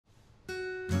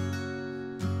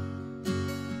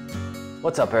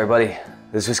What's up, everybody?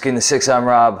 This is Whiskey in the Six. I'm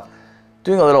Rob.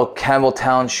 Doing a little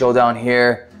Campbelltown showdown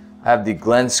here. I have the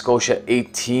Glen Scotia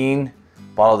 18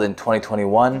 bottled in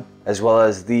 2021, as well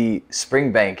as the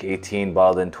Springbank 18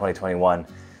 bottled in 2021.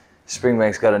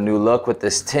 Springbank's got a new look with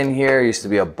this tin here. It used to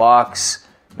be a box,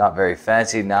 not very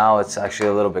fancy. Now it's actually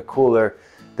a little bit cooler.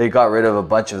 They got rid of a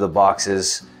bunch of the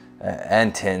boxes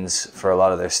and tins for a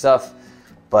lot of their stuff,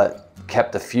 but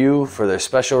kept a few for their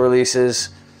special releases.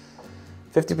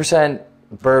 50%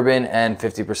 bourbon and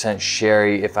 50%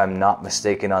 sherry, if I'm not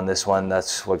mistaken on this one.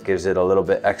 That's what gives it a little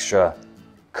bit extra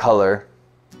color.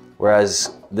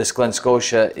 Whereas this Glen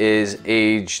Scotia is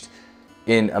aged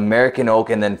in American oak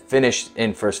and then finished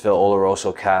in first fill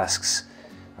Oloroso casks.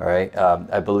 All right,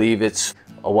 I believe it's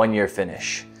a 1-year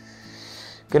finish.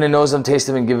 Gonna nose them, taste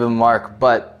them, and give them a mark.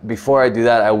 But before I do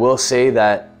that, I will say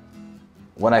that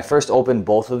when I first opened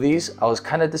both of these, I was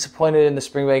kind of disappointed in the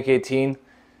Springbank 18.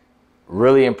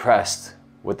 Really impressed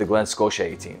with the Glen Scotia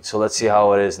 18. So let's see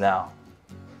how it is now.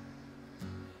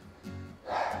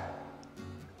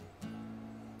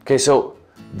 Okay, so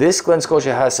this Glen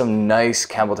Scotia has some nice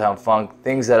Campbelltown funk,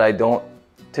 things that I don't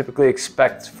typically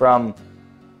expect from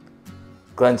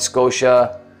Glen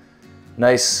Scotia.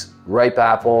 Nice ripe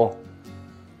apple,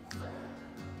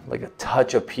 like a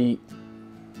touch of peat.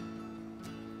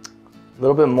 A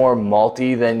little bit more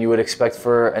malty than you would expect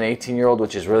for an 18-year-old,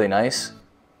 which is really nice.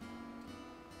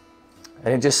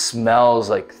 And it just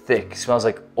smells like thick, smells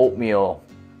like oatmeal.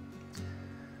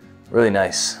 Really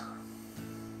nice.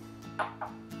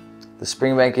 The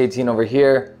Springbank 18 over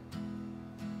here.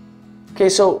 Okay,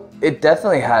 so it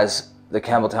definitely has the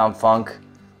Campbelltown funk.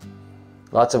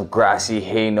 Lots of grassy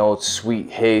hay notes,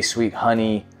 sweet hay, sweet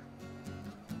honey,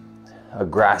 a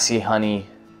grassy honey.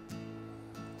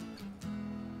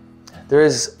 There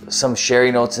is some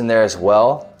sherry notes in there as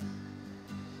well.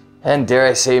 And dare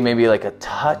I say, maybe like a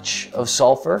touch of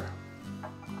sulfur.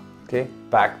 Okay,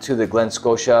 back to the Glen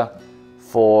Scotia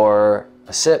for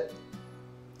a sip.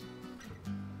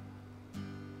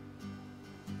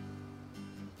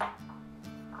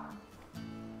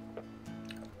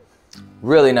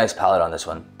 Really nice palate on this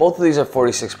one. Both of these are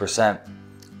 46%.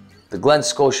 The Glen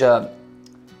Scotia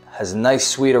has a nice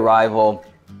sweet arrival.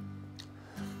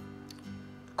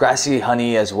 Grassy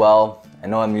honey as well. I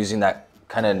know I'm using that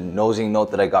kind of nosing note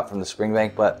that I got from the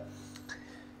Springbank, but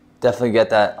definitely get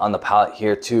that on the palate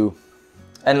here too.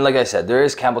 And like I said, there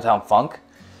is Campbelltown funk.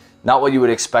 Not what you would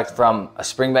expect from a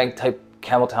Springbank type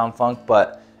Campbelltown funk,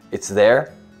 but it's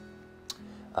there.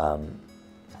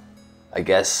 I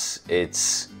guess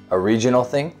it's a regional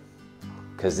thing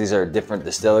because these are different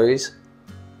distilleries.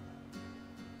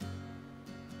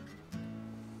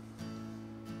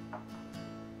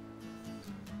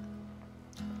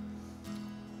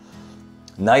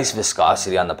 Nice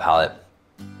viscosity on the palate,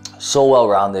 so well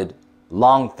rounded,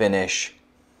 long finish.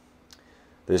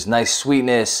 There's nice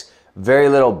sweetness, very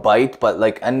little bite, but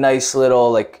like a nice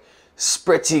little like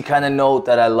spritzy kind of note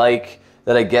that I like,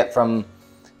 that I get from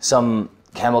some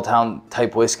Campbelltown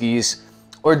type whiskeys,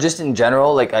 or just in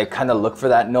general. Like I kind of look for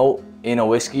that note in a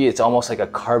whiskey. It's almost like a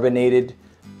carbonated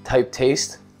type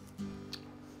taste.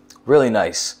 Really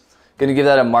nice. Gonna give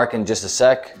that a mark in just a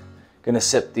sec. Gonna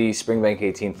sip the Springbank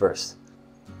 18 first.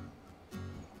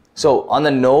 So on the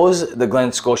nose, the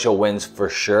Glen Scotia wins for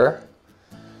sure.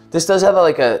 This does have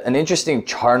an interesting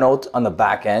char note on the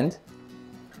back end.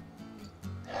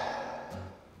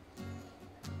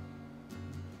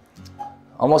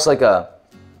 Almost like a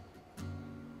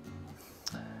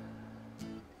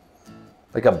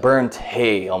burnt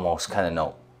hay almost kind of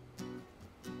note.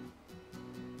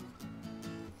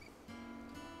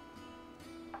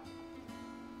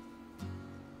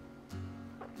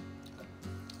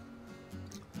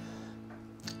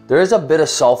 There is a bit of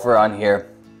sulfur on here,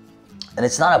 and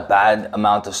it's not a bad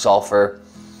amount of sulfur.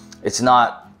 It's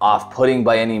not off-putting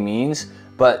by any means,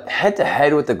 but head to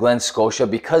head with the Glen Scotia,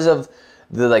 because of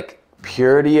the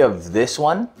purity of this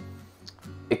one,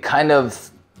 it kind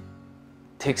of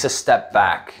takes a step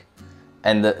back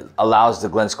and allows the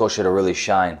Glen Scotia to really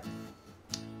shine.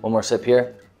 One more sip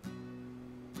here.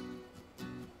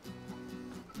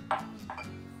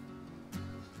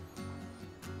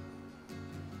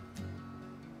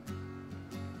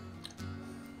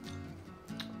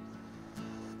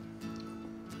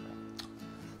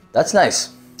 That's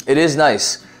nice. It is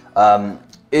nice.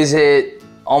 Is it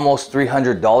almost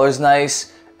 $300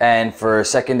 nice? And for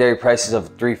secondary prices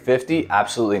of $350?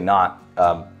 Absolutely not.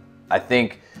 I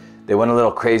think they went a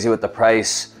little crazy with the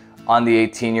price on the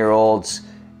 18-year-olds.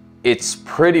 It's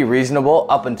pretty reasonable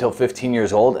up until 15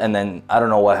 years old, and then I don't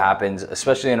know what happens,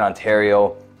 especially in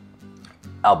Ontario,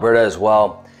 Alberta as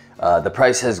well. The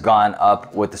price has gone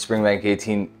up with the Springbank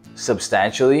 18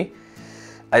 substantially.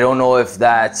 I don't know if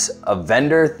that's a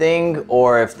vendor thing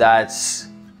or if that's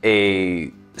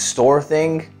a store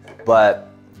thing, but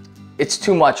it's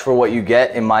too much for what you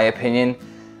get, in my opinion.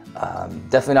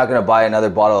 Definitely not gonna buy another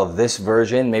bottle of this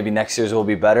version. Maybe next year's will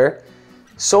be better.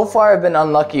 So far, I've been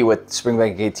unlucky with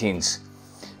Springbank 18s.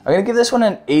 I'm gonna give this one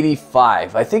an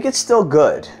 85. I think it's still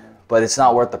good, but it's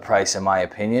not worth the price, in my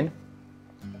opinion.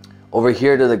 Over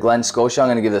here to the Glen Scotia, I'm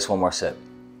gonna give this one more sip.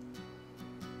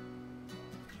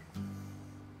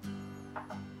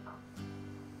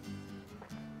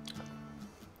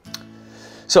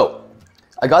 So,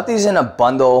 I got these in a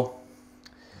bundle,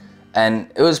 and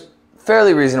it was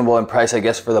fairly reasonable in price, I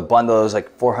guess, for the bundle. It was like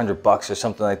 400 bucks or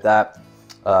something like that.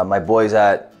 My boys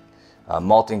at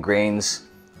Malt and Grains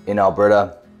in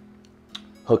Alberta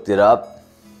hooked it up.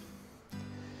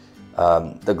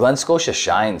 The Glen Scotia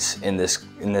shines in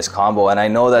this combo, and I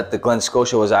know that the Glen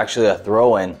Scotia was actually a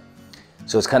throw-in,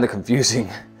 so it's kind of confusing,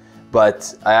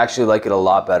 but I actually like it a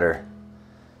lot better.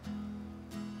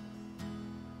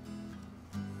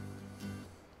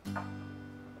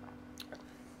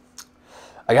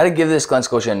 I gotta give this Glen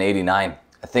Scotia an 89.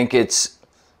 I think it's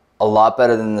a lot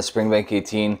better than the Springbank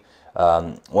 18.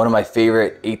 One of my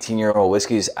favorite 18-year-old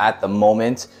whiskeys at the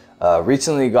moment.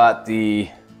 Recently got the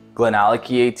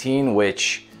Glenallachie 18,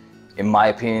 which in my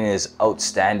opinion is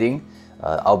outstanding.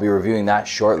 I'll be reviewing that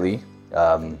shortly.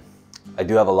 I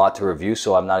do have a lot to review,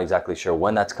 so I'm not exactly sure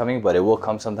when that's coming, but it will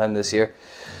come sometime this year.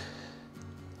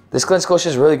 This Glen Scotia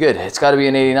is really good. It's got to be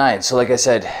an 89. So like I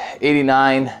said,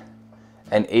 89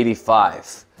 and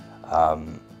 85.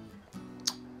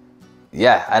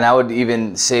 Yeah, and I would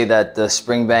even say that the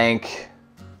Springbank,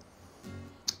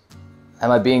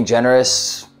 am I being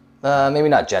generous? Maybe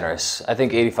not generous. I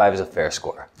think 85 is a fair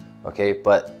score, okay?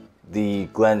 But the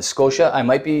Glen Scotia, I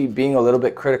might be being a little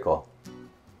bit critical.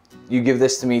 You give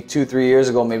this to me 2-3 years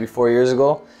ago, maybe 4 years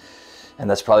ago, and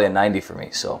that's probably a 90 for me.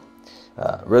 So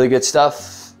really good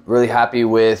stuff. Really happy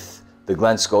with the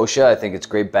Glen Scotia. I think it's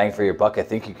great bang for your buck. I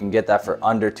think you can get that for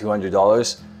under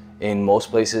 $200 in most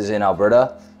places in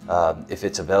Alberta. If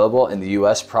it's available. In the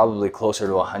US, probably closer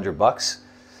to 100 bucks.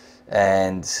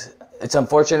 And it's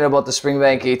unfortunate about the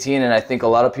Springbank 18, and I think a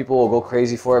lot of people will go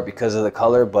crazy for it because of the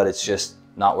color, but it's just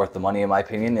not worth the money in my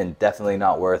opinion, and definitely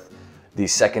not worth the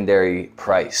secondary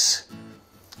price.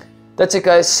 That's it,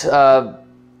 guys.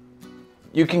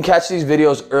 You can catch these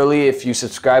videos early if you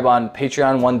subscribe on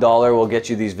Patreon. $1 will get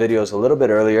you these videos a little bit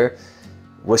earlier.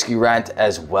 Whiskey Rant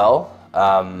as well.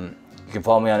 You can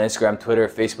follow me on Instagram, Twitter,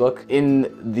 Facebook.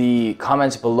 In the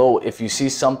comments below, if you see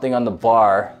something on the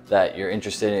bar that you're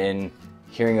interested in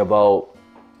hearing about,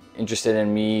 interested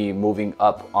in me moving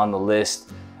up on the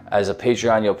list as a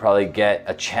Patreon, you'll probably get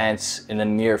a chance in the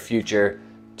near future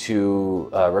to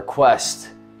request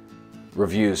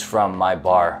reviews from my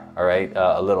bar, all right,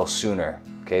 a little sooner,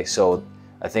 okay? So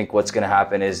I think what's gonna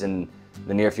happen is in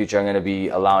the near future, I'm gonna be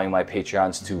allowing my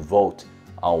Patreons to vote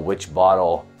on which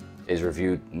bottle is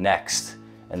reviewed next,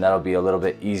 and that'll be a little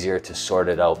bit easier to sort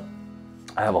it out.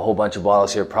 I have a whole bunch of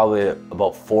bottles here, probably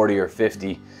about 40 or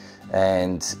 50,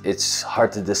 and it's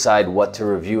hard to decide what to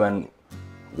review and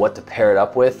what to pair it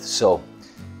up with, so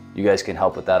you guys can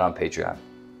help with that on Patreon.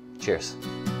 Cheers.